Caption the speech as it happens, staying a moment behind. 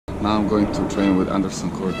Now I'm going to train with Anderson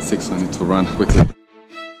court 6. I need to run quickly. And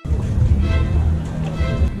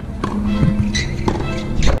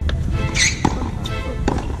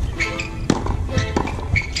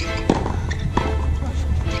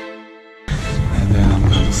then I'm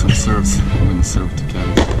gonna do some serves. I'm gonna serve to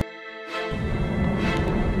Kevin.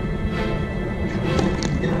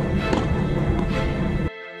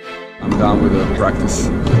 I'm down with a practice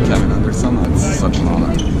with Kevin Anderson. It's such an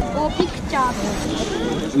honor. Oh, big job.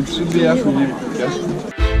 It should be after you. Okay?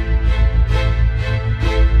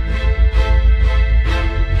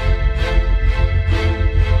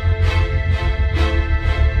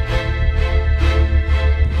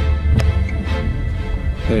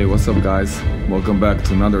 Hey, what's up guys? Welcome back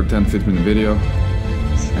to another TENFITMEN video.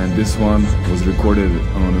 And this one was recorded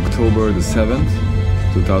on October the 7th,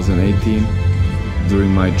 2018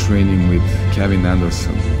 during my training with Kevin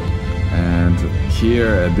Anderson. And here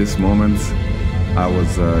at this moment I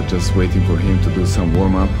was just waiting for him to do some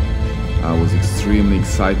warm-up. I was extremely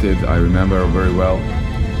excited. I remember very well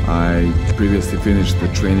I previously finished the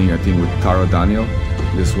training, I think, with Taro Daniel.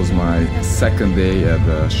 This was my second day at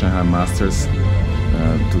the Shanghai Masters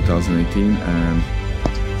 2018, and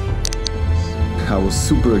I was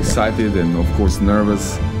super excited and of course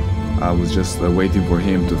nervous. I was just waiting for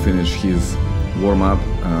him to finish his warm-up.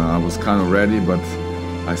 I was kind of ready, but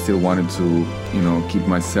I still wanted to, you know, keep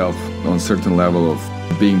myself on a certain level of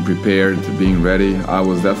being prepared, being ready. I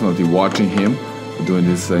was definitely watching him doing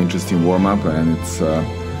this interesting warm-up, and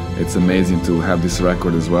it's amazing to have this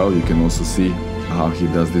record as well. You can also see how he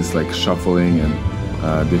does this like shuffling and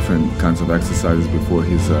different kinds of exercises before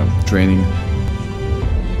his training.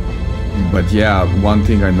 But yeah, one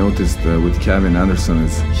thing I noticed with Kevin Anderson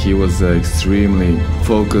is he was extremely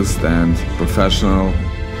focused and professional.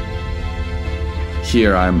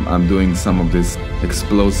 Here I'm doing some of this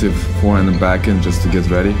explosive forehand and backhand just to get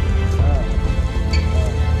ready.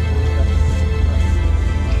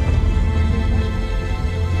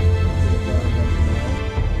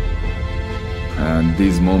 And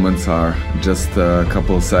these moments are just a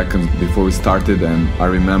couple of seconds before we started, and I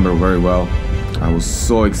remember very well I was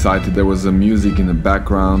so excited. There was a music in the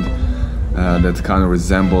background that kind of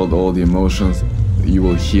resembled all the emotions. You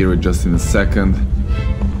will hear it just in a second.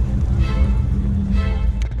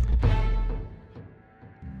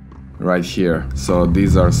 Right here. So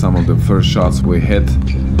these are some of the first shots we hit,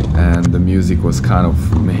 and the music was kind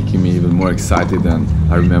of making me even more excited, and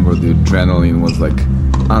I remember the adrenaline was like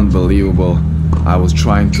unbelievable. I was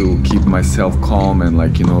trying to keep myself calm and,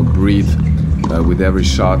 like, you know, breathe with every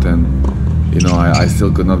shot, and you know, I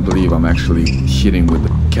still could not believe I'm actually hitting with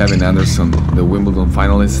Kevin Anderson, the Wimbledon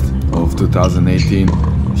finalist of 2018.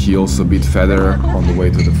 He also beat Federer on the way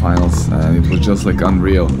to the finals, and it was just like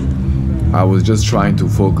unreal. I was just trying to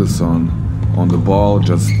focus on the ball,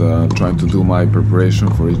 just trying to do my preparation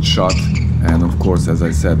for each shot, and of course, as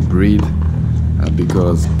I said, breathe,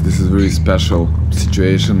 because this is a very special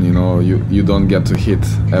situation. You know, you don't get to hit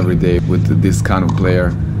every day with this kind of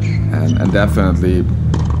player, and definitely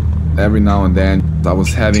every now and then I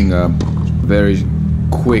was having a very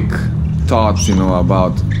quick thoughts, you know,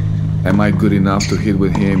 about, am I good enough to hit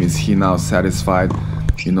with him? Is he now satisfied?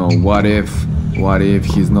 You know, what if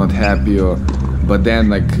he's not happy? Or but then,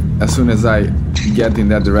 like, as soon as I get in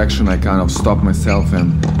that direction, I kind of stop myself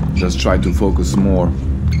and just try to focus more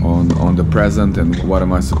on the present and what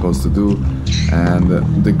am I supposed to do.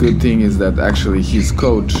 And the good thing is that actually his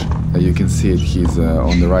coach, you can see it, he's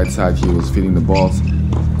on the right side, he was feeding the balls.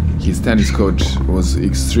 His tennis coach was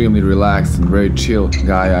extremely relaxed and very chill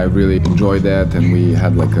guy. I really enjoyed that, and we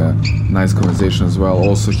had like a nice conversation as well.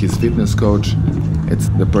 Also his fitness coach, it's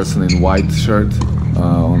the person in white shirt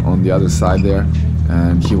on the other side there,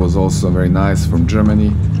 and he was also very nice, from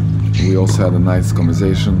Germany. We also had a nice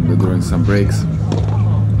conversation during some breaks.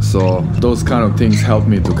 So those kind of things helped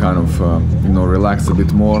me to kind of you know, relax a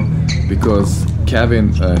bit more, because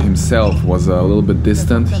Kevin himself was a little bit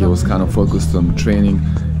distant. He was kind of focused on training.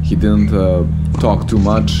 He didn't talk too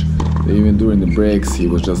much. Even during the breaks, he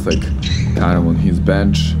was just like kind of on his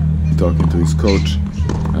bench talking to his coach.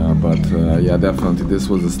 Yeah, definitely this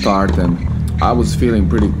was the start, and I was feeling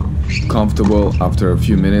pretty comfortable after a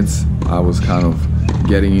few minutes. I was kind of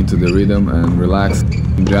getting into the rhythm and relaxed.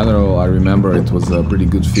 In general, I remember it was a pretty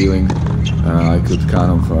good feeling. I could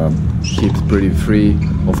kind of hit pretty free.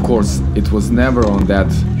 Of course, it was never on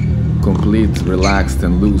that complete relaxed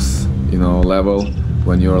and loose, you know, level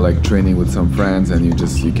when you're like training with some friends and you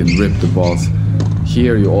can rip the balls.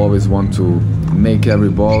 Here you always want to make every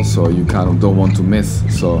ball, so you kind of don't want to miss.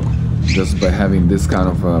 So just by having this kind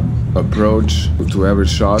of approach to every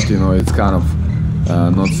shot, you know, it's kind of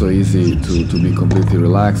not so easy to be completely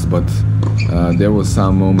relaxed, but there was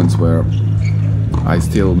some moments where I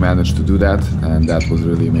still managed to do that, and that was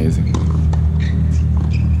really amazing.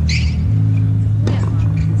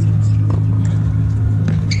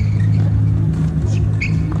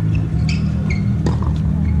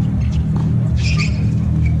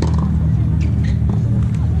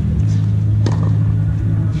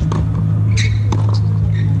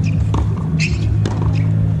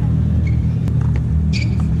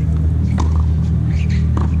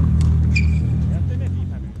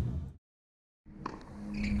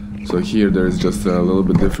 So here there is just a little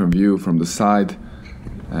bit different view from the side,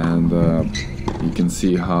 and you can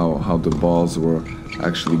see how the balls were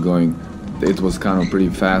actually going. It was kind of pretty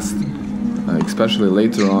fast, especially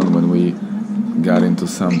later on when we got into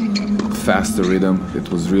some faster rhythm. It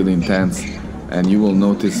was really intense, and you will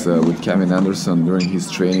notice with Kevin Anderson during his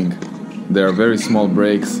training, there are very small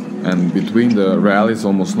breaks, and between the rallies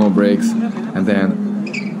almost no breaks, and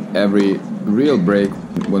then every real break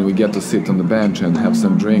when we get to sit on the bench and have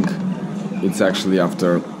some drink, it's actually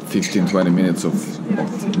after 15-20 minutes of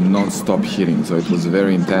non-stop hitting. So it was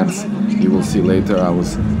very intense. You will see later I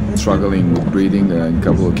was struggling with breathing in a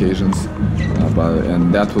couple occasions,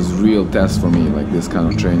 and that was real test for me, like this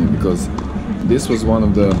kind of training, because this was one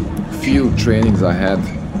of the few trainings I had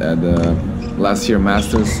at the last year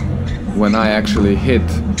Masters when I actually hit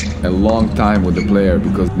a long time with the player,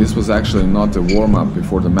 because this was actually not a warm-up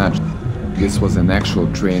before the match. This was an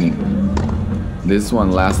actual training. This one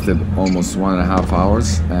lasted almost 1.5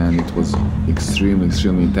 hours, and it was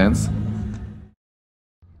extremely intense.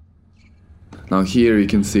 Now here you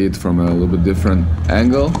can see it from a little bit different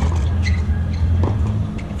angle.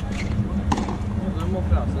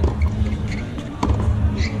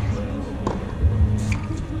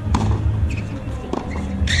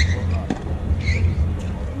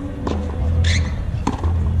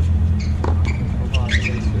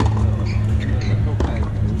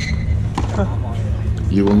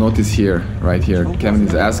 You will notice here, right here, Kevin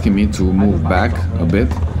is asking me to move back a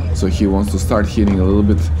bit, so he wants to start hitting a little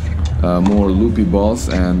bit more loopy balls,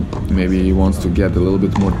 and maybe he wants to get a little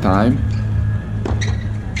bit more time.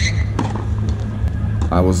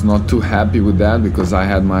 I was not too happy with that because I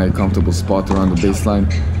had my comfortable spot around the baseline,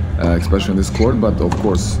 especially on this court, but of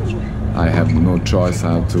course I have no choice.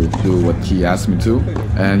 I have to do what he asked me to.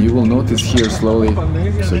 And you will notice here slowly,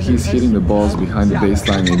 so he's hitting the balls behind the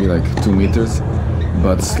baseline, maybe like 2 meters.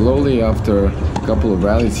 But slowly after a couple of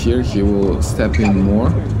rallies here, he will step in more.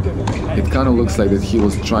 It kind of looks like that he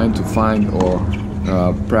was trying to find or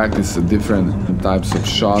practice different types of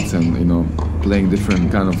shots, and playing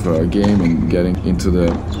different kind of game and getting into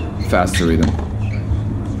the faster rhythm.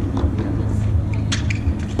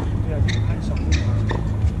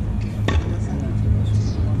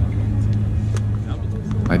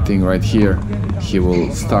 I think right here he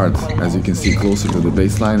will start, as you can see, closer to the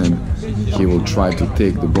baseline, and he will try to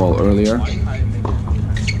take the ball earlier,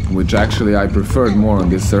 which actually I preferred more on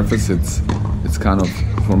this surface. It's kind of,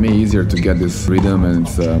 for me, easier to get this rhythm, and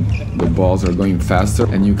the balls are going faster,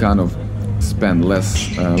 and you kind of spend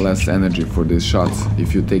less energy for these shots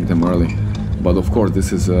if you take them early. But of course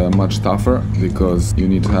this is much tougher because you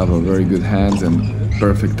need to have a very good hands and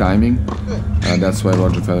perfect timing. That's why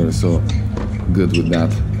Roger Federer is so good with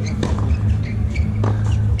that.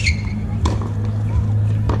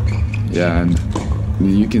 Yeah, and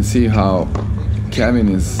you can see how Kevin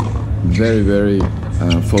is very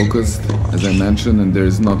focused, as I mentioned, and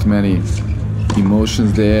there's not many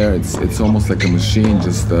emotions there. It's almost like a machine,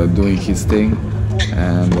 just doing his thing,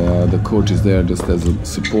 and the coach is there just as a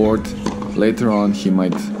support. Later on he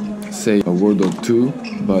might say a word or two,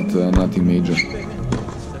 but nothing major.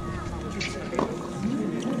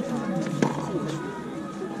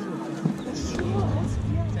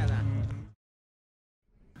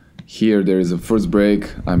 Here there is a first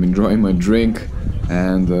break. I'm enjoying my drink,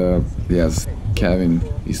 and yes, Kevin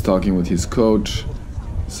is talking with his coach,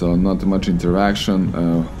 so not much interaction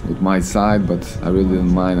with my side, but I really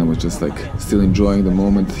didn't mind. I was just like still enjoying the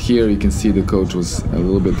moment. Here you can see the coach was a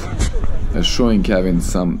little bit showing Kevin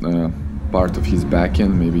some part of his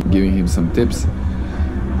backhand, maybe giving him some tips.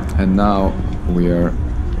 And now we are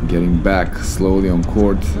getting back slowly on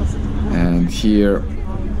court, and here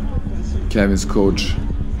Kevin's coach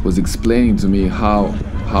was explaining to me how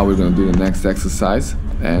we're going to do the next exercise,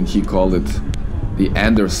 and he called it the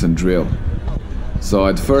Anderson drill. So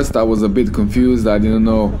at first I was a bit confused. I didn't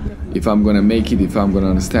know if I'm going to make it, if I'm going to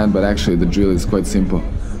understand, but actually the drill is quite simple.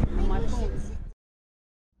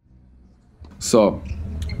 So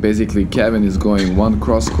basically Kevin is going one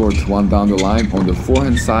cross court, one down the line on the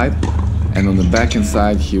forehand side, and on the backhand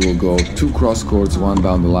side he will go 2 cross courts, 1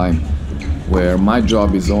 down the line, where my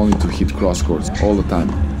job is only to hit cross courts all the time.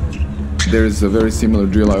 There is a very similar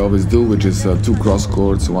drill I always do, which is 2 cross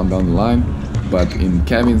courts, 1 down the line, but in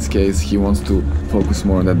Kevin's case he wants to focus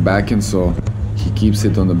more on that backhand, so he keeps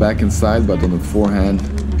it on the backhand side, but on the forehand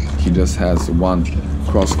he just has 1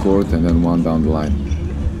 cross court and then 1 down the line.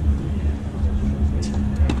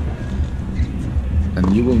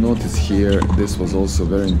 And you will notice here, this was also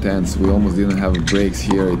very intense. We almost didn't have breaks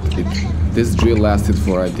here. This drill lasted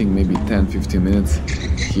for I think maybe 10-15 minutes.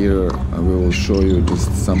 Here we will show you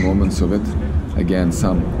just some moments of it. Again,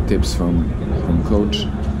 some tips from coach.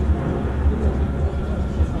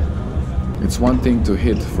 It's one thing to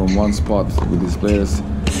hit from one spot with these players.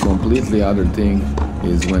 Completely other thing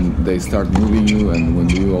is when they start moving you and when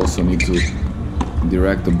you also need to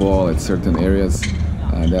direct the ball at certain areas.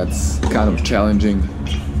 That's kind of challenging,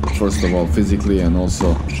 first of all physically and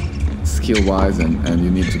also skill-wise, and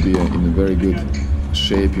you need to be in a very good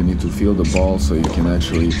shape. You need to feel the ball so you can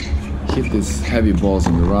actually hit these heavy balls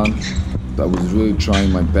on the run. I was really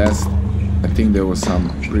trying my best. I think there were some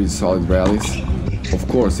pretty solid rallies. Of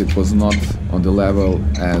course, it was not on the level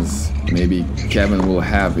as maybe Kevin will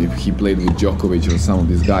have if he played with Djokovic or some of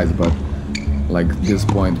these guys, but like this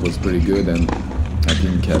point was pretty good, and I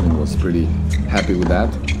think Kevin was pretty happy with that.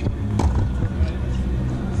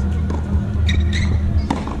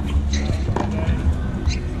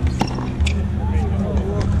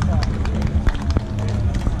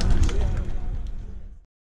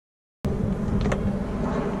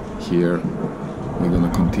 Here we're gonna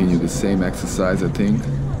continue the same exercise, I think.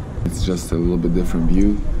 It's just a little bit different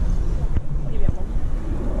view.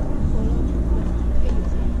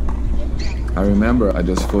 I remember I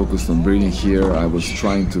just focused on breathing here. I was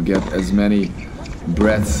trying to get as many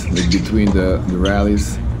breaths between the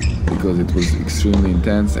rallies because it was extremely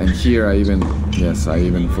intense. And here I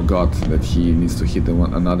even forgot that he needs to hit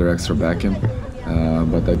another extra backhand.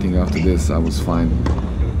 But I think after this I was fine.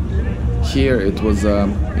 Here it was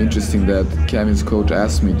interesting that Kevin's coach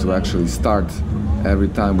asked me to actually start every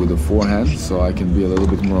time with the forehand so I can be a little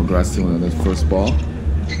bit more aggressive on that first ball.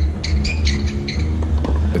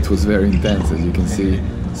 It was very intense, as you can see.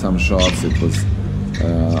 Some shots, it was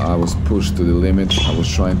I was pushed to the limit. I was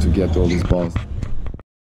trying to get all these balls.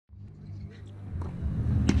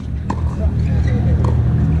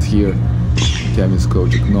 Here, Kevin's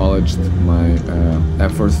coach acknowledged my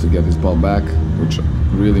efforts to get this ball back, which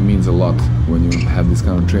really means a lot when you have this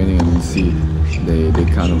kind of training and you see they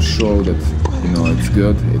kind of show that, you know, it's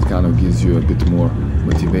good. It kind of gives you a bit more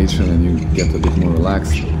motivation and you get a bit more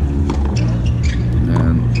relaxed.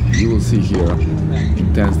 And you will see here how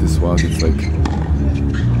intense this was. It's like,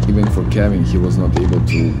 even for Kevin, he was not able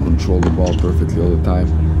to control the ball perfectly all the time.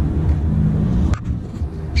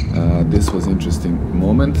 This was an interesting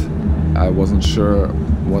moment. I wasn't sure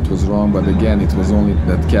what was wrong, but again, it was only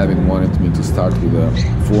that Kevin wanted me to start with a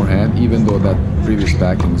forehand, even though that previous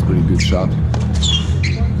backhand was a pretty good shot.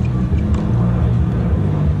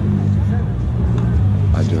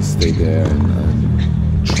 I just stayed there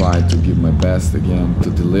and tried to give my best again to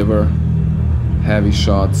deliver heavy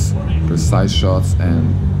shots, precise shots,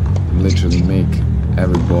 and literally make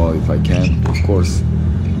every ball if I can. Of course,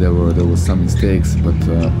 there were some mistakes, but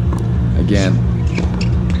again,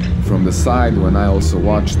 from the side, when I also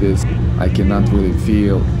watch this, I cannot really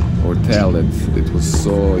feel or tell that it was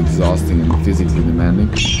so exhausting and physically demanding,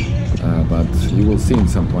 but you will see in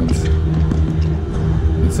some points.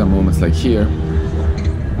 In some moments like here,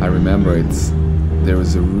 I remember there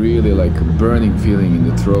was a really like a burning feeling in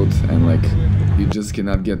the throat, and like you just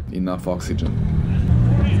cannot get enough oxygen.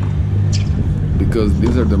 Because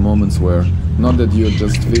these are the moments where, not that you're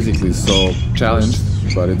just physically so challenged,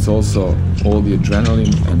 but it's also all the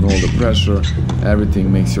adrenaline and all the pressure,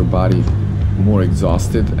 everything makes your body more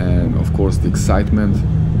exhausted, and of course the excitement.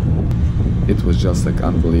 It was just like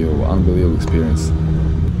unbelievable experience.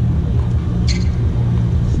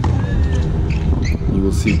 You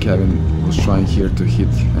will see Kevin was trying here to hit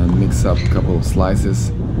and mix up a couple of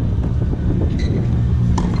slices.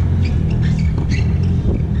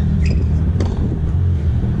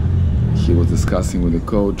 He was discussing with the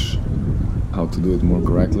coach how to do it more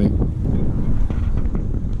correctly.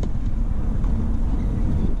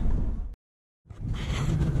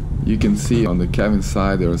 You can see on the Kevin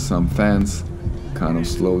side there are some fans kind of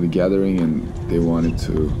slowly gathering, and they wanted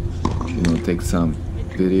to, you know, take some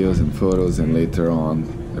videos and photos, and later on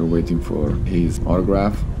they're waiting for his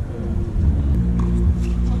autograph.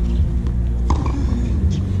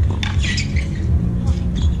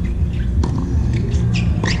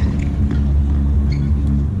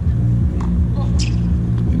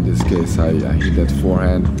 In this case I hit that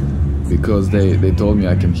forehand, because they told me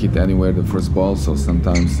I can hit anywhere the first ball, so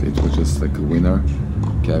sometimes it was just like a winner.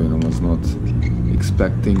 Kevin was not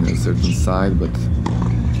expecting a certain side, but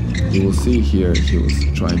you will see here he was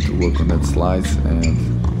trying to work on that slice, and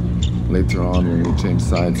later on when we change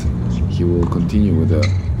sides he will continue with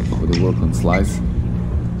the work on slice.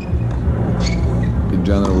 In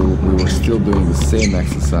general we were still doing the same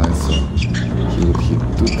exercise, so he would hit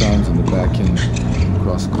 2 times on the backhand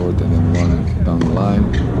cross court and then 1 down the line,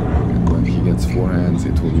 and when he gets forehands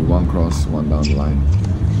it will be 1 cross, 1 down the line.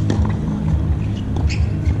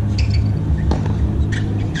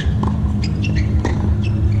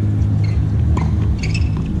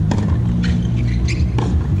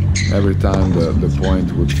 Every time the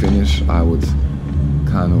point would finish, I would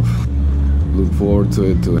kind of look forward to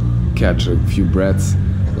it, to catch a few breaths.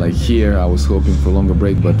 Like here, I was hoping for a longer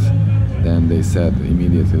break, but then they said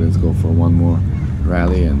immediately, let's go for 1 more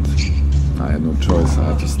rally, and I had no choice. I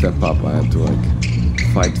had to step up. I had to like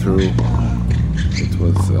fight through. It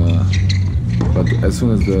was, but as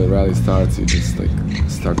soon as the rally starts, you just like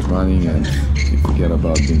start running and you forget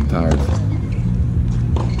about being tired.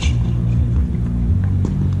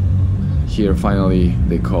 Here finally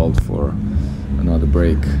they called for another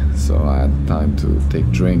break, so I had time to take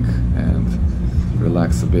a drink and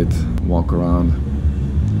relax a bit, walk around.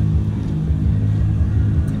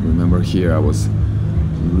 Remember here I was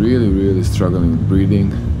really struggling with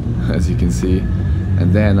breathing, as you can see,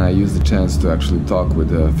 and then I used the chance to actually talk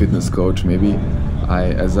with a fitness coach. Maybe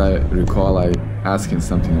as I recall, I asked him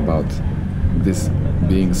something about this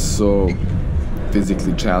being so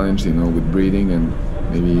physically challenged, you know, with breathing, and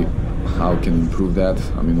maybe how I can improve that.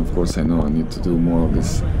 I mean, of course I know I need to do more of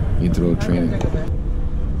this interval training.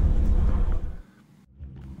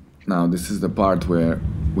 Now this is the part where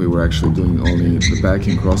we were actually doing only the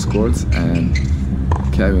backhand cross courts, and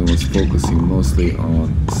Kevin was focusing mostly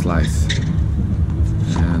on slice,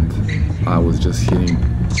 and I was just hitting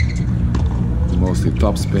mostly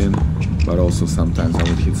topspin, but also sometimes I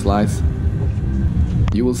would hit slice.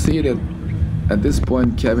 You will see that at this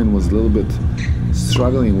point Kevin was a little bit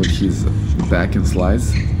struggling with his backhand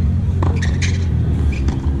slice.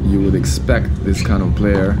 You would expect this kind of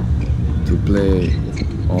player to play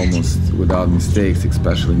almost without mistakes,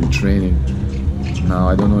 especially in the training. Now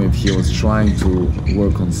I don't know if he was trying to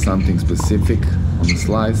work on something specific on the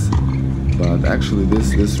slice, but actually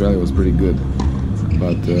this rally was pretty good.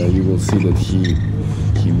 But you will see that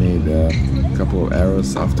he made a couple of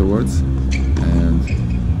errors afterwards, and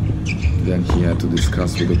then he had to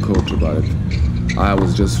discuss with the coach about it. I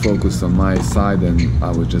was just focused on my side, and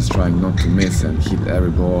I was just trying not to miss and hit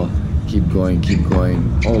every ball, keep going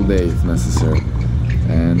all day if necessary.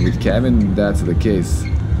 And with Kevin that's the case.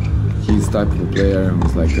 He's type of a player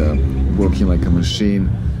who's like working like a machine.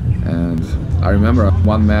 And I remember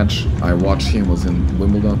one match I watched him was in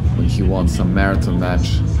Wimbledon when he won some marathon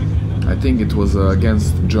match. I think it was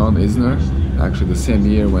against John Isner, actually the same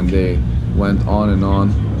year, when they went on and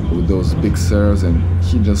on with those big serves, and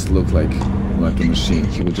he just looked like a machine.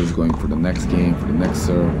 He was just going for the next game, for the next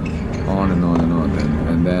serve, on and on and on.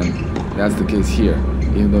 And then that's the case here.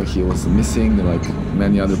 Even though he was missing, like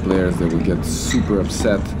many other players, they would get super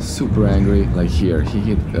upset, super angry. Like here, he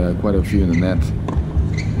hit quite a few in the net.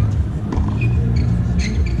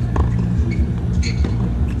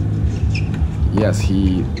 Yes,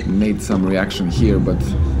 he made some reaction here, but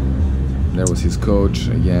there was his coach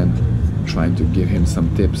again trying to give him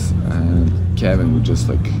some tips, and Kevin would just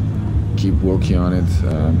like keep working on it.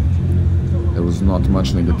 There was not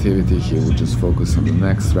much negativity. He would just focus on the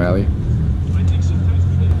next rally.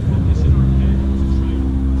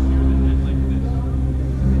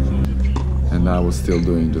 And I was still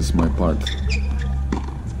doing just my part.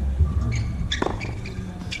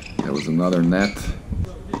 There was another net.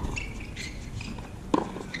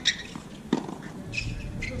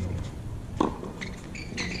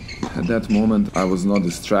 At that moment I was not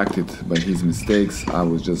distracted by his mistakes. I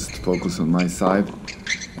was just focused on my side,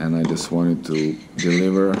 and I just wanted to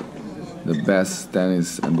deliver the best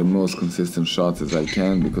tennis and the most consistent shots as I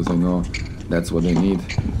can, because I know that's what they need.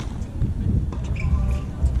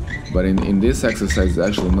 But in this exercise it's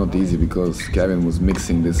actually not easy, because Kevin was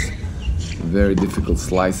mixing this very difficult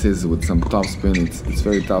slices with some topspin. It's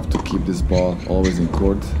very tough to keep this ball always in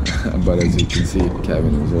court. But as you can see,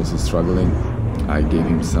 Kevin was also struggling. I gave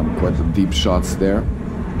him some quite deep shots there.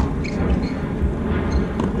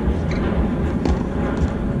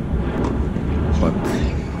 But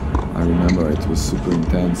I remember it was super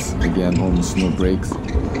intense. Again, almost no breaks.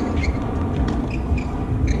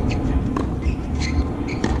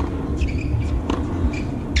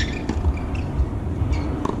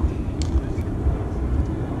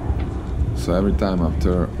 So every time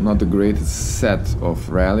after not the greatest set of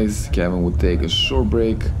rallies, Kevin would take a short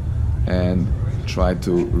break and try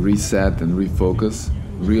to reset and refocus,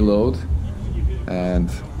 reload,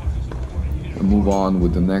 and move on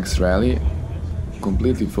with the next rally,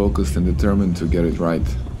 completely focused and determined to get it right,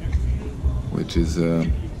 which is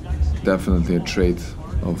definitely a trait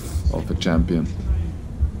of a champion.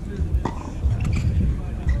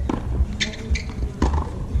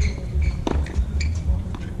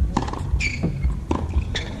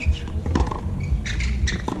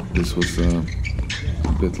 This was a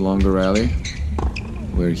bit longer rally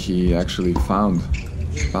where he actually found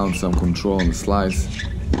some control on the slice,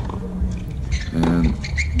 and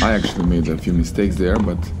I actually made a few mistakes there,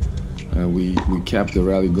 but we kept the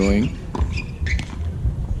rally going.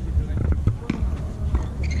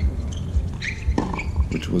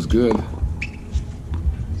 Which was good.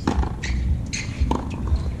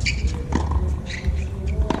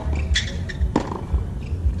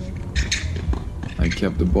 I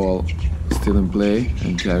kept the ball still in play,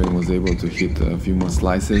 and Kevin was able to hit a few more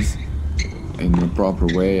slices in the proper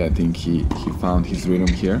way. I think he found his rhythm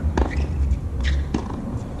here.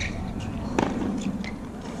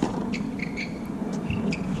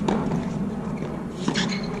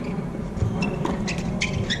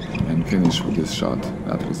 And finish with this shot.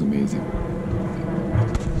 That was amazing.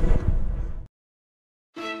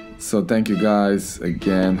 So thank you guys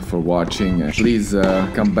again for watching. Please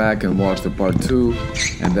come back and watch the part 2,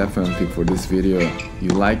 and definitely for this video, you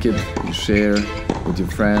like it, you share with your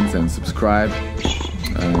friends and subscribe,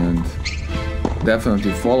 and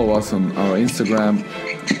definitely follow us on our Instagram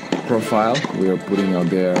profile. We are putting out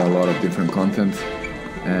there a lot of different content,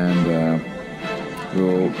 and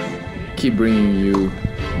we'll keep bringing you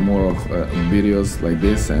more of videos like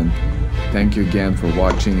this. And thank you again for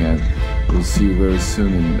watching, and we'll see you very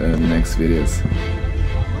soon in the next videos.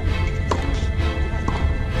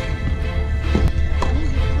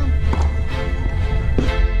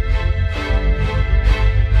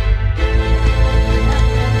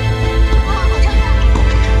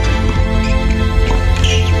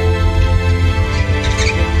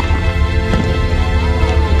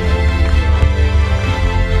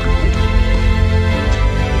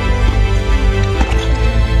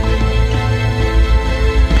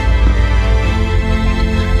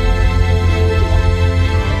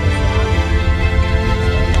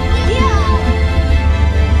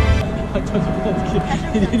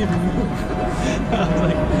 He didn't even move. I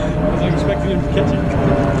was expecting him to catch it.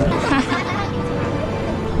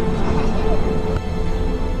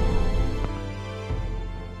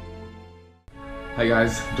 Hi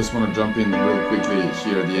guys, just want to jump in real quickly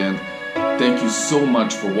here at the end. Thank you so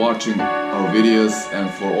much for watching our videos and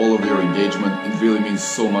for all of your engagement. It really means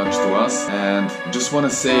so much to us. And just want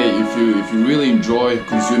to say, if you really enjoy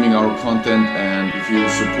consuming our content, and if you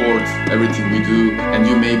support everything we do, and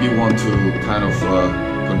you maybe want to kind of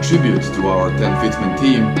contribute to our TENFITMEN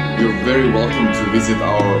team, you're very welcome to visit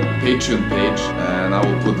our Patreon page, and I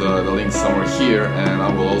will put the link somewhere here, and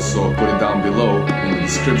I will also put it down below in the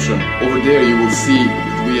description. Over there you will see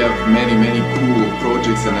that we have many cool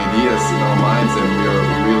projects and ideas in our minds, and we are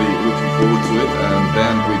really looking forward to it. And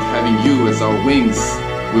then with having you as our wings,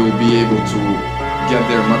 we will be able to get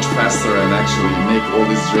there much faster and actually make all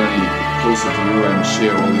this journey closer to you and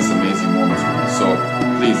share all these amazing moments with you. So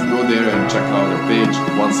please go there and check out our page.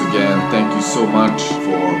 Once again, thank you so much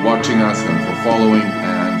for watching us and for following,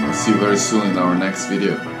 and we'll see you very soon in our next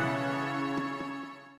video.